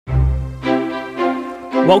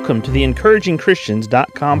Welcome to the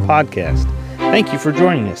EncouragingChristians.com podcast. Thank you for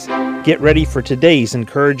joining us. Get ready for today's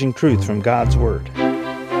encouraging truth from God's Word.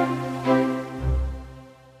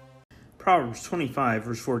 Proverbs 25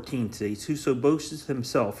 verse 14 says, "Whoso boasteth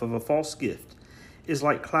himself of a false gift is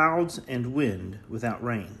like clouds and wind without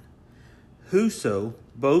rain." Whoso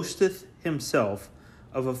boasteth himself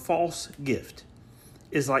of a false gift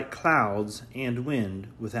is like clouds and wind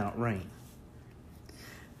without rain.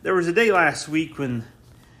 There was a day last week when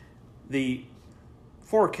the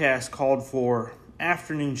forecast called for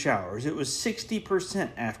afternoon showers. It was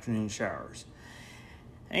 60% afternoon showers.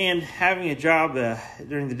 And having a job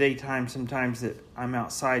during the daytime, sometimes that I'm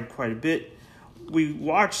outside quite a bit, we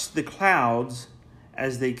watched the clouds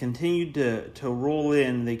as they continued to roll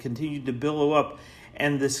in, they continued to billow up,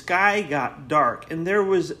 and the sky got dark, and there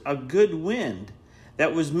was a good wind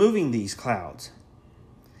that was moving these clouds.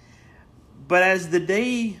 But as the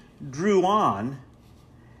day drew on,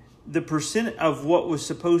 the percent of what was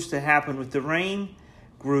supposed to happen with the rain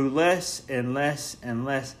grew less and less and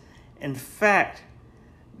less. In fact,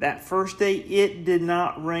 that first day, it did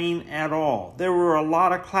not rain at all. There were a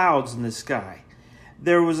lot of clouds in the sky.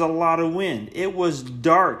 There was a lot of wind. It was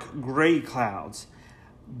dark gray clouds,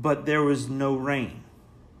 but there was no rain.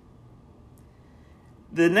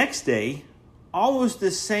 The next day, almost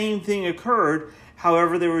the same thing occurred.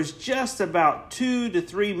 However, there was just about 2 to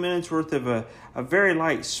 3 minutes worth of a very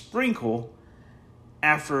light sprinkle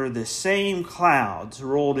after the same clouds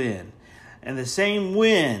rolled in, and the same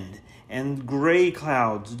wind and gray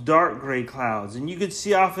clouds, dark gray clouds. And you could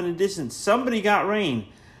see off in the distance, somebody got rain,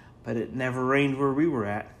 but it never rained where we were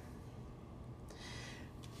at.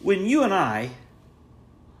 When you and I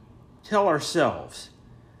tell ourselves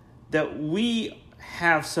that we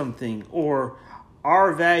have something or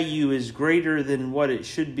our value is greater than what it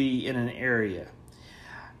should be in an area,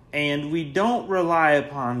 and we don't rely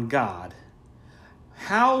upon God,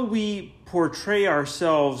 how we portray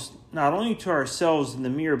ourselves, not only to ourselves in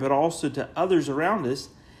the mirror, but also to others around us,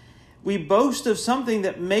 we boast of something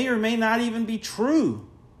that may or may not even be true.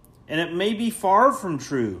 And it may be far from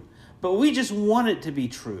true, but we just want it to be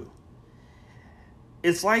true.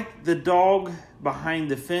 It's like the dog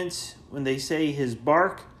behind the fence when they say his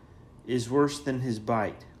bark is worse than his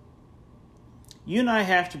bite. You and I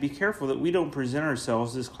have to be careful that we don't present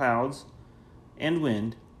ourselves as clouds and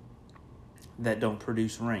wind that don't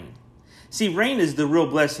produce rain. See, rain is the real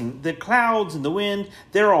blessing. The clouds and the wind,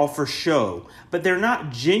 they're all for show, but they're not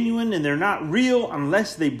genuine and they're not real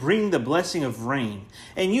unless they bring the blessing of rain.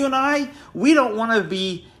 And you and I, we don't want to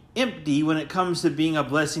be empty when it comes to being a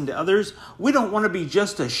blessing to others. We don't want to be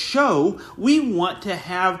just a show. We want to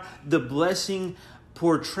have the blessing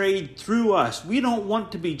portrayed through us. We don't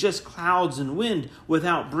want to be just clouds and wind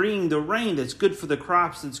without bringing the rain that's good for the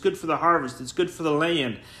crops, that's good for the harvest, that's good for the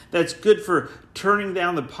land, that's good for turning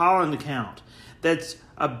down the pollen count, that's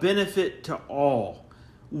a benefit to all.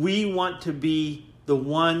 We want to be the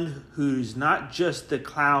one who's not just the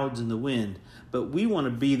clouds and the wind, but we want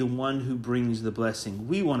to be the one who brings the blessing.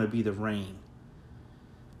 We want to be the rain.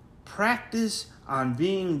 Practice on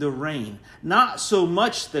being the rain. Not so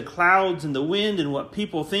much the clouds and the wind and what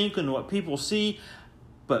people think and what people see,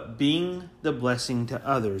 but being the blessing to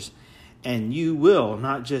others. And you will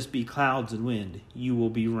not just be clouds and wind. You will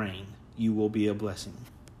be rain. You will be a blessing.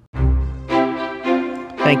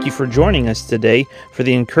 Thank you for joining us today for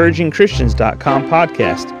the EncouragingChristians.com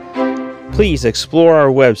podcast. Please explore our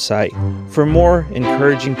website for more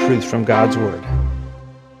encouraging truths from God's Word.